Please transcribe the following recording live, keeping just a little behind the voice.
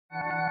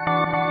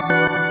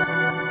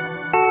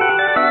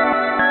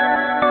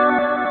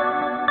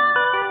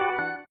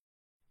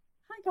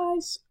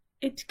guys,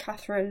 it's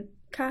Catherine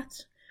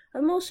Cat.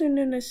 I'm also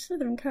known as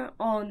Southern Cat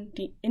on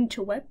the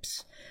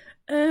interwebs.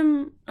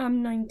 I'm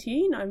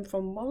 19, I'm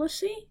from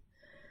Wallasey,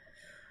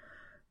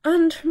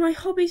 and my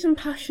hobbies and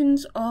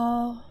passions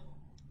are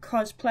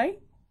cosplay,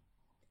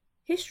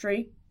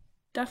 history,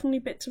 definitely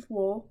bits of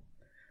war.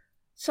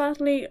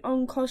 Sadly,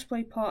 on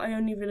cosplay part, I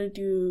only really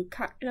do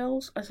cat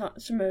nails, as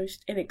that's the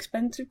most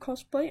inexpensive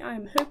cosplay.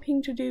 I'm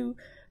hoping to do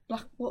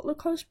Black Butler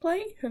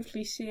cosplay,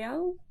 hopefully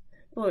CL,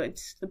 but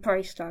it's the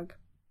price tag.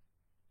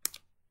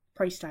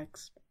 Price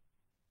tags.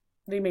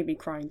 They made me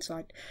cry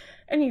inside.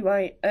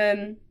 Anyway,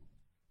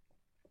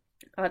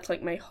 that's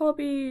like my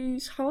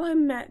hobbies. How I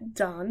met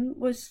Dan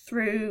was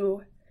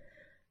through,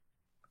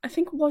 I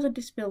think it was a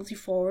disability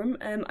forum.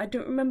 I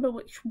don't remember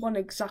which one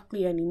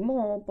exactly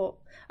anymore, but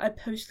I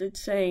posted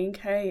saying,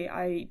 hey,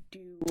 I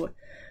do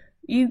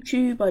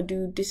YouTube, I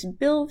do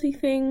disability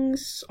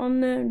things on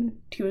there. And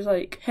he was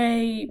like,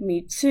 hey,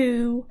 me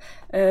too.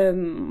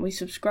 We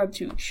subscribed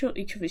to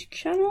each other's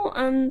channel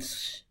and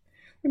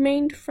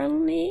remained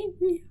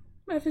friendly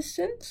ever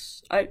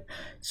since.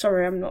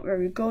 Sorry, I'm not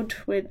very good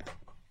with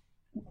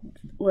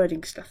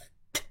wording stuff,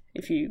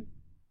 if you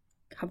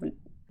haven't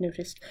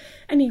noticed.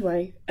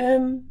 Anyway,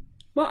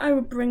 what I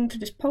would bring to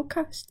this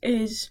podcast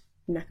is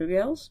NECA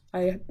girls.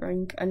 I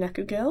bring a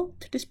NECA girl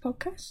to this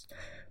podcast,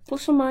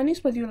 plus or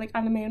minus whether you like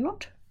anime or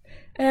not.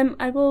 I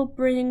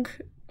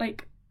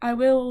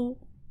will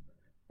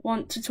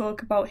want to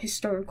talk about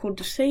historical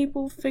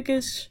disabled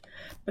figures,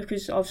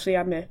 because obviously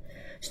I'm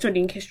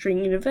studying history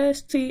in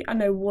university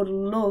and I would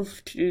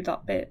love to do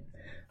that bit,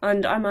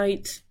 and I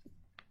might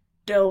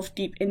delve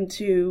deep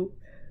into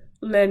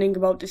learning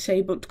about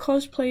disabled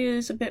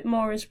cosplayers a bit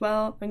more as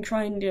well, and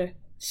trying to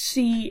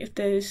see if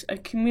there's a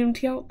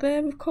community out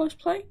there with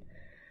cosplay.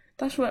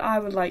 That's what I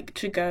would like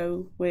to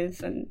go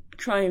with, and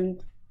try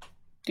and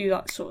do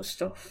that sort of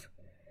stuff.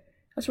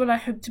 That's what I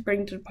hope to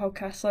bring to the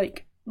podcast,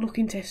 like look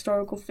into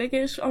historical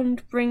figures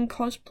and bring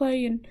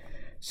cosplay and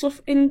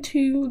stuff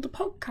into the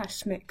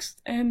podcast mix.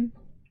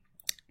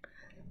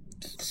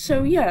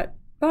 So yeah,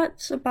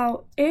 that's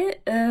about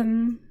it.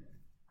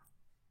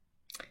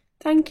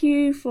 Thank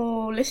you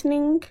for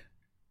listening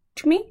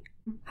to me.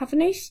 Have a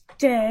nice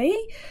day.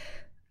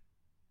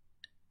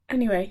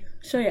 Anyway,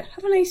 so yeah,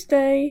 have a nice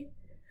day.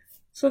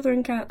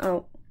 Southern Cat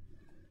out.